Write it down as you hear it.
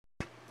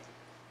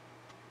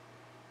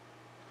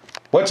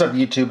What's up,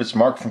 YouTube? It's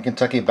Mark from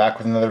Kentucky, back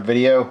with another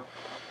video.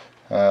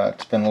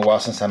 It's been a little while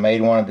since I made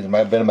one. It's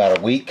been about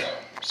a week.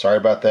 Sorry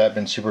about that.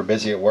 Been super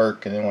busy at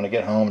work, and then when I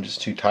get home,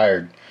 just too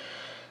tired.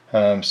 So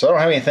I don't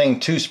have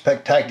anything too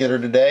spectacular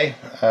today.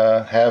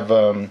 Have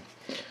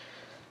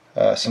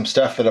some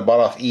stuff that I bought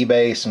off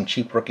eBay, some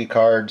cheap rookie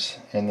cards,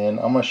 and then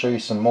I'm going to show you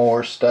some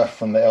more stuff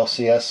from the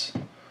LCS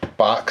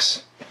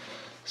box.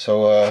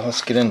 So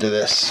let's get into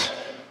this.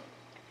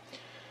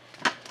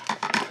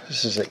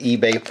 This is an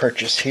eBay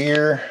purchase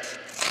here.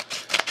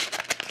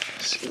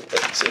 Let's see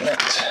what's in it.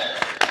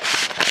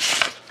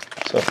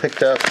 So I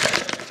picked up,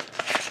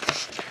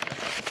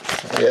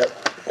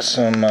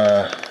 some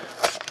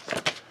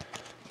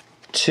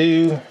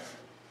two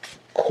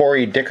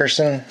Corey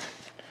Dickerson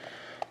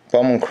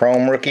Bowman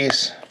Chrome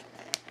rookies.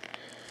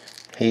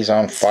 He's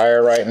on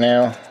fire right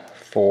now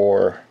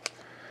for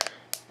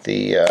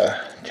the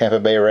Tampa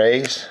Bay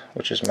Rays,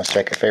 which is my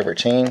second favorite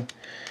team.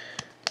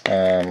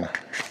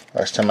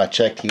 Last time I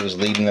checked, he was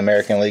leading the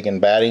American League in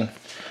batting.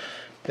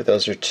 But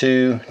those are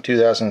two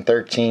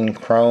 2013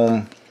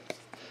 Chrome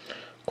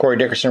Corey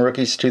Dickerson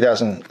rookies. Like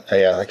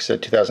I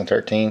said,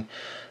 2013.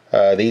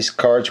 These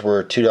cards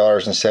were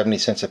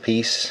 $2.70 a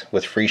piece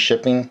with free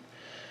shipping,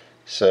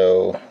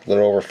 so a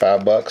little over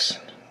 $5.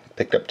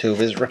 Picked up two of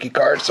his rookie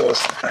cards, so I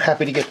was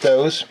happy to get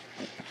those.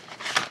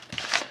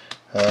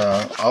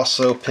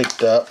 Also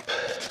picked up,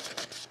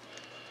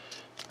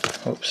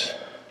 oops.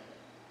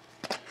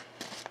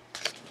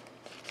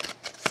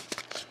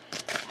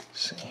 Let's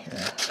see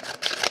here.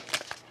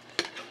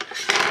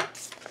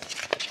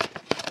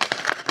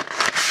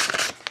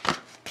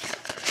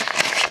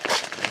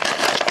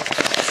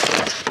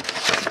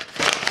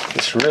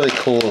 This really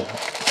cool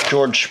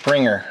George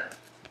Springer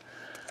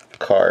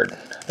card.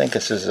 I think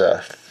this is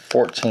a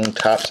 14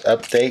 Topps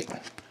update.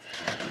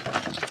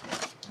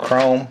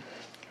 Chrome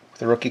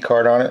with a rookie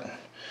card on it.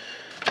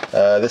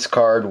 This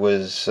card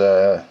was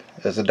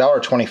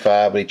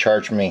 $1.25, but he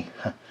charged me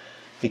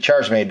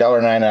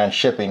 $1.99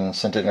 shipping and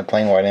sent it in a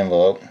plain white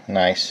envelope.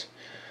 Nice.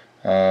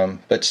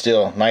 But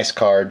still, nice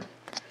card.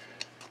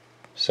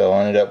 So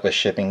I ended up with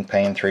shipping,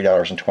 paying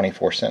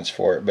 $3.24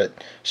 for it. But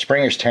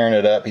Springer's tearing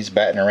it up. He's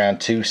batting around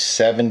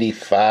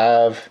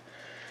 275.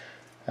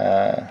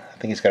 I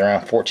think he's got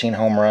around 14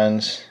 home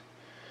runs.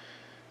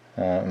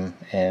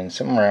 And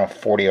somewhere around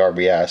 40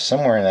 RBIs,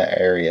 somewhere in that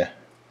area.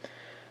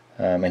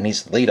 And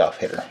he's the leadoff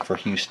hitter for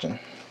Houston.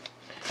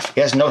 He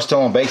has no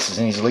stolen bases,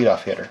 and he's a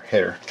leadoff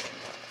hitter.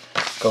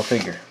 Go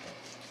figure.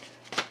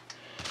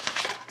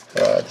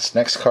 This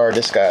next card,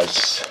 this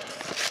guy's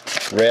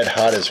red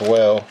hot as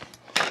well.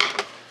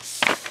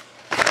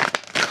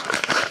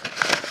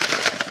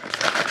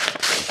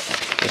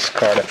 This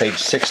card I paid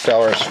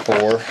 $6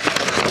 for.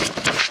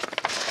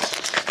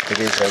 It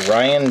is a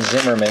Ryan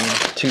Zimmerman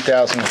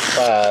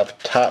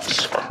 2005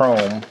 Topps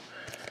Chrome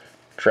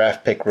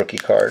draft pick rookie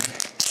card.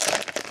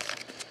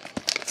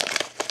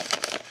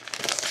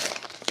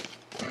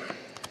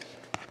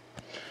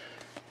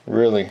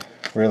 Really,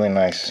 really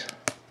nice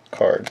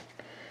card.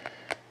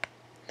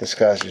 This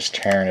guy's just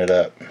tearing it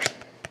up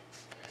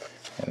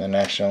in the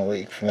National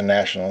League for the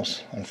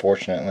Nationals,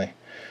 unfortunately.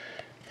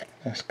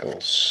 Nice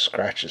little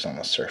scratches on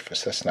the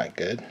surface. That's not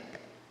good.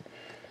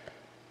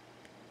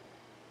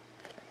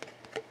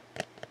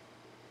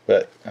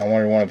 But I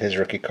wanted one of his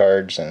rookie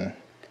cards and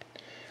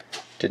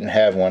didn't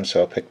have one,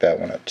 so I picked that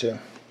one up too.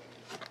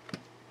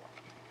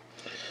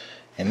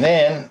 And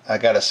then I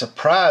got a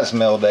surprise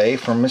mail day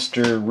from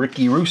Mr.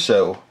 Ricky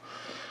Russo.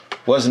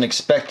 Wasn't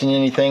expecting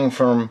anything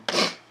from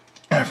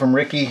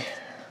Ricky.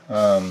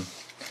 Don't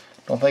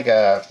think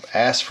I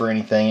asked for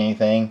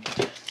anything.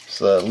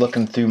 So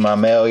looking through my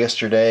mail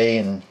yesterday,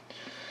 and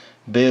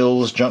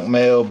bills, junk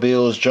mail,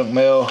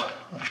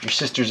 your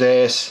sister's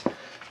ass.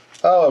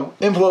 Oh,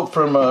 envelope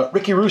from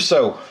Ricky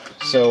Russo.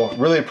 So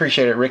really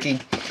appreciate it, Ricky.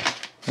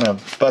 I'm gonna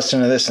bust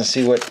into this and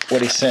see what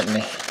he sent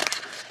me.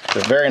 It's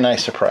a very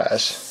nice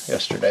surprise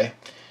yesterday.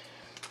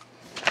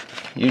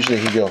 Usually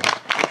he'll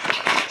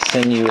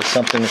send you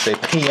something to say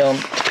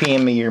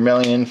PM me your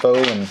mailing info,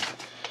 and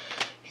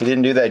he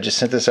didn't do that. He just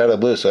sent this out of the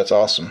blue, so that's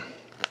awesome.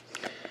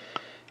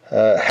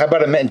 How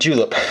about a mint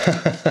julep?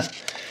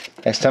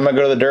 Next time I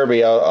go to the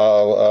Derby,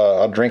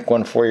 I'll drink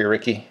one for you,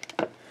 Ricky.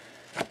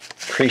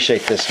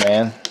 Appreciate this,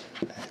 man.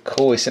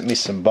 Cool. He sent me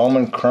some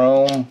Bowman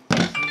Chrome,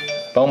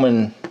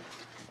 Bowman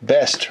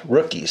Best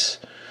rookies.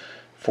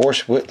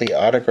 Forrest Whitley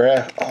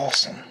autograph.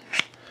 Awesome.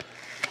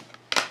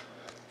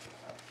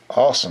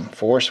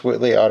 Forrest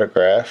Whitley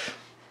autograph.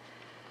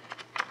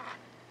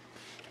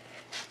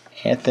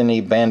 Anthony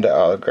Banda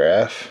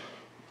autograph.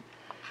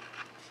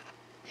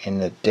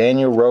 And the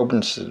Daniel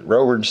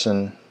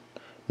Robertson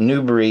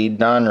New Breed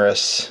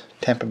Donruss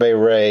Tampa Bay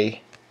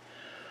Ray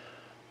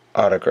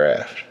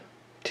autograph.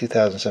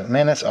 2007.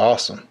 Man, that's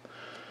awesome.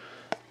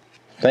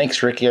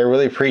 Thanks, Ricky. I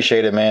really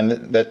appreciate it,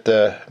 man.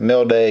 That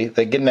mail day,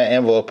 getting that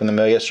envelope in the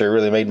mail yesterday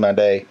really made my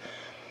day.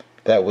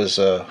 That was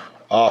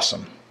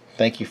awesome.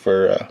 Thank you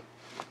for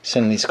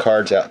sending these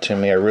cards out to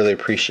me. I really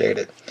appreciate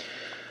it.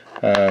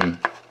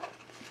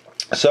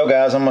 So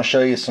guys, I'm going to show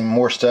you some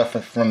more stuff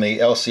from the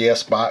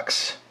LCS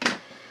box.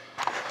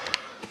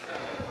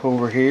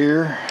 Over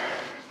here,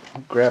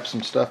 grab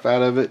some stuff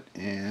out of it,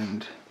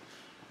 and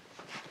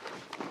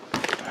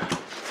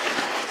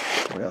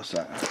what else?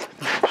 I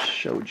think I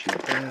showed you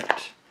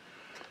that.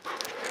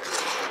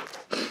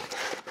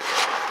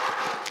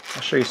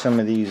 I'll show you some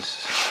of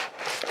these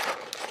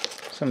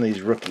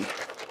rookie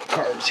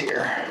cards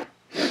here.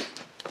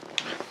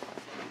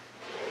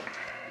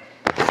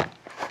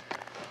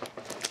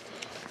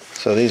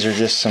 So these are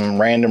just some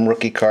random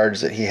rookie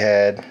cards that he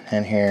had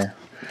in here.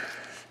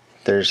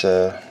 There's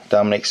a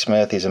Dominic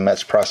Smith, he's a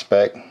Mets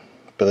prospect.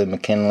 Billy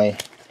McKinley,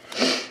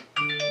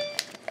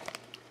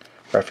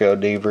 Rafael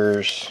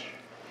Devers,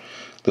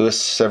 Luis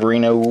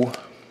Severino,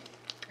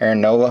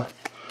 Aaron Nola,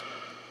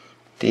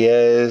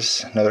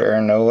 Diaz, another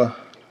Aaron Nola,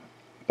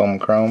 Bowman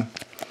Chrome,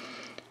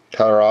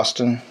 Tyler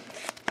Austin,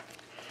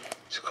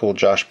 it's a cool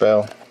Josh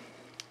Bell,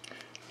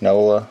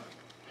 Nola,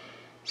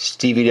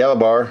 Stevie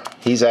Delabar.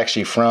 He's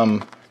actually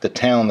from the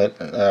town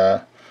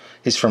that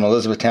he's from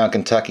Elizabethtown,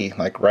 Kentucky,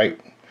 like right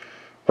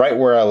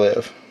where I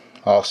live.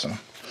 Awesome.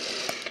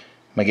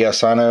 Miguel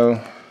Sano,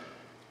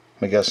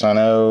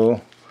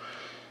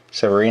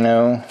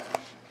 Severino,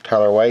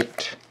 Tyler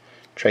White,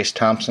 Trace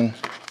Thompson,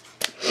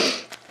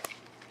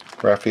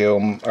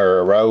 Raul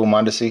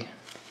Mondesi.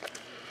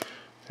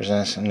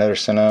 There's another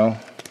Sano,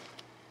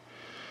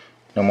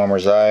 Nomar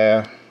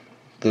Marzia,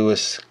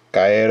 Luis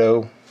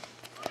Gallardo,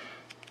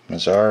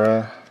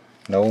 Mazzara,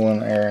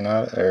 Nolan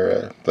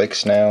Arenado, Blake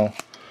Snell,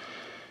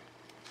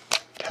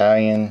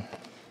 Italian.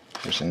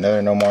 There's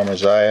another Nomar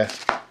Marzia.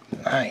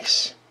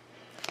 Nice.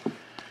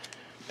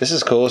 This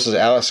is cool. This is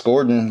Alex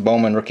Gordon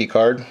Bowman rookie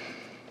card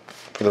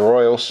for the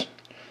Royals.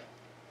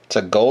 It's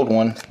a gold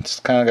one. It's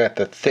kind of got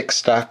the thick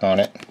stock on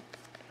it.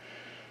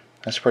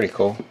 That's pretty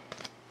cool.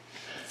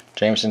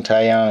 Jameson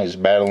Taillon is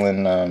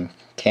battling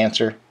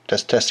cancer,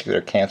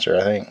 testicular cancer,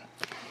 I think.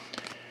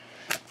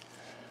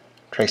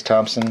 Trace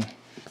Thompson,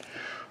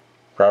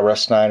 Rob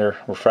Snyder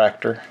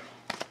refractor.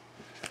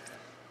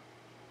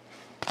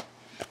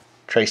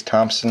 Trace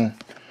Thompson,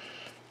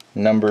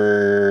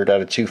 numbered out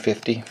of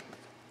 250.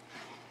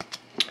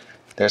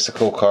 That's a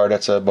cool card.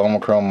 That's a Bowman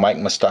Chrome Mike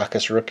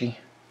Moustakas rookie.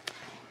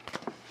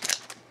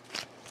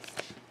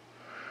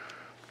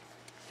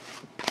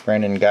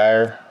 Brandon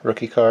Geyer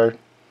rookie card,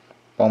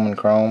 Bowman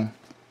Chrome.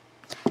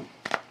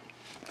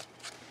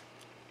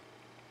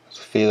 It's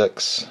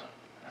Felix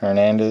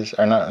Hernandez,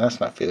 or not? That's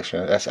not Felix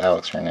Hernandez. That's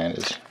Alex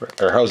Hernandez,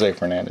 or Jose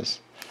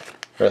Fernandez.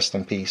 Rest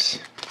in peace.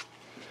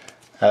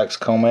 Alex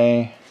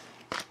Comey.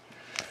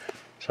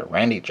 So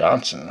Randy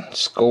Johnson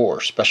score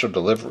special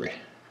delivery.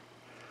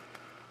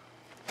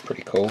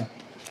 Pretty cool.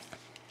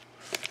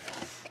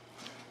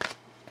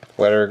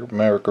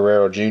 Vladimir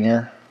Guerrero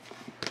Jr.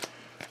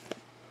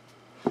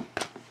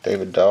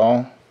 David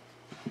Dahl,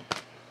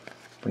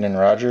 Brendan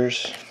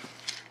Rodgers,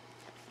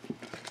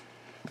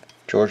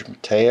 George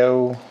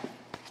Mateo,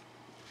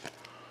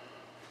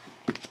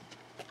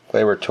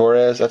 Gleyber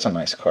Torres. That's a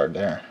nice card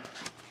there.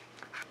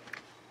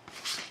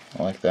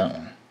 I like that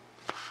one.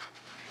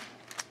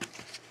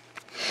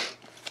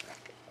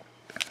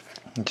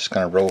 I'm just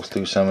going to roll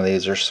through some of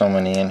these. There's so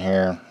many in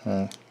here.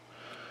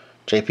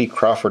 J.P.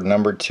 Crawford,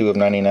 numbered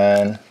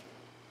 2/99.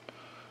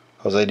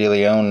 Jose De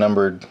Leon,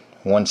 numbered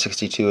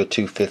 162 of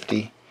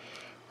 250.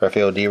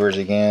 Rafael Devers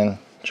again.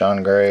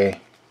 John Gray.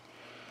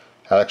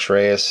 Alex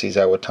Reyes, he's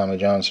out with Tommy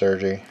John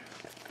surgery.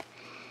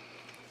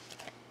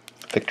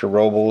 Victor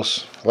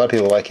Robles. A lot of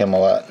people like him a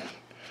lot.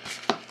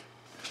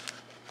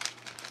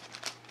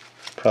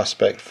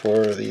 Prospect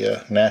for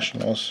the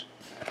Nationals.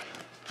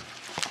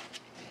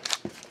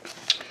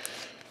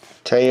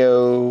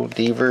 Mateo,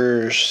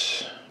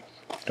 Devers,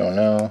 don't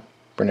know.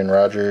 Brendan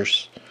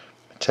Rodgers,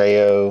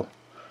 Mateo,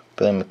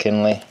 Billy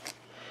McKinley,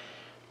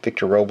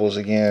 Victor Robles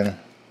again,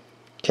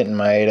 Kenton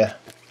Maeda.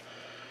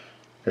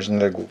 There's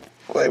another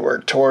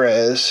Gleyber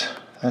Torres.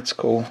 That's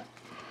cool.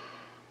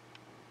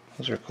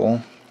 Those are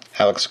cool.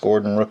 Alex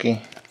Gordon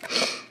rookie.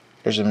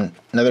 There's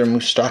another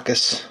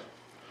Moustakas.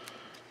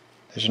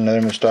 There's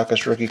another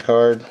Moustakas rookie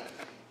card.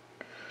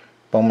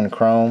 Bowman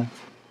Chrome.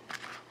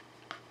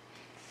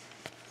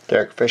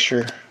 Derek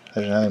Fisher.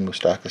 There's another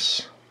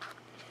Moustakas.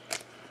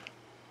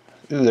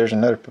 Ooh, there's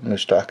another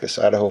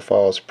Moustakas. Idaho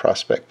Falls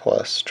Prospect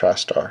Plus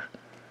TriStar.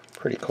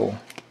 Pretty cool.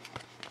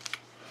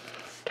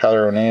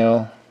 Tyler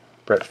O'Neill.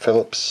 Brett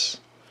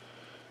Phillips.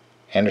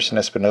 Anderson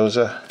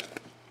Espinoza.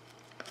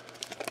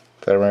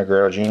 Vladimir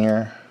Guerrero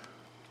Jr.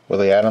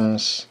 Willie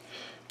Adams.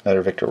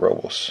 Another Victor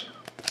Robles.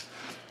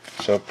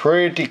 So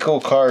pretty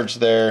cool cards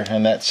there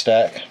in that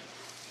stack.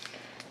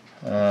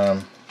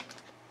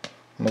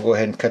 I'm going to go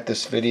ahead and cut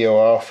this video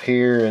off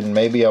here, and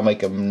maybe I'll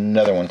make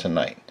another one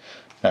tonight.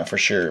 Not for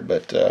sure,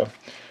 but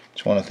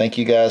just want to thank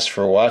you guys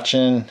for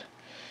watching.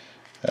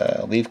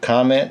 Leave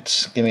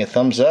comments, give me a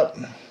thumbs up,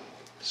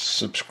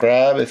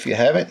 subscribe if you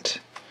haven't,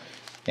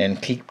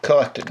 and keep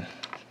collecting.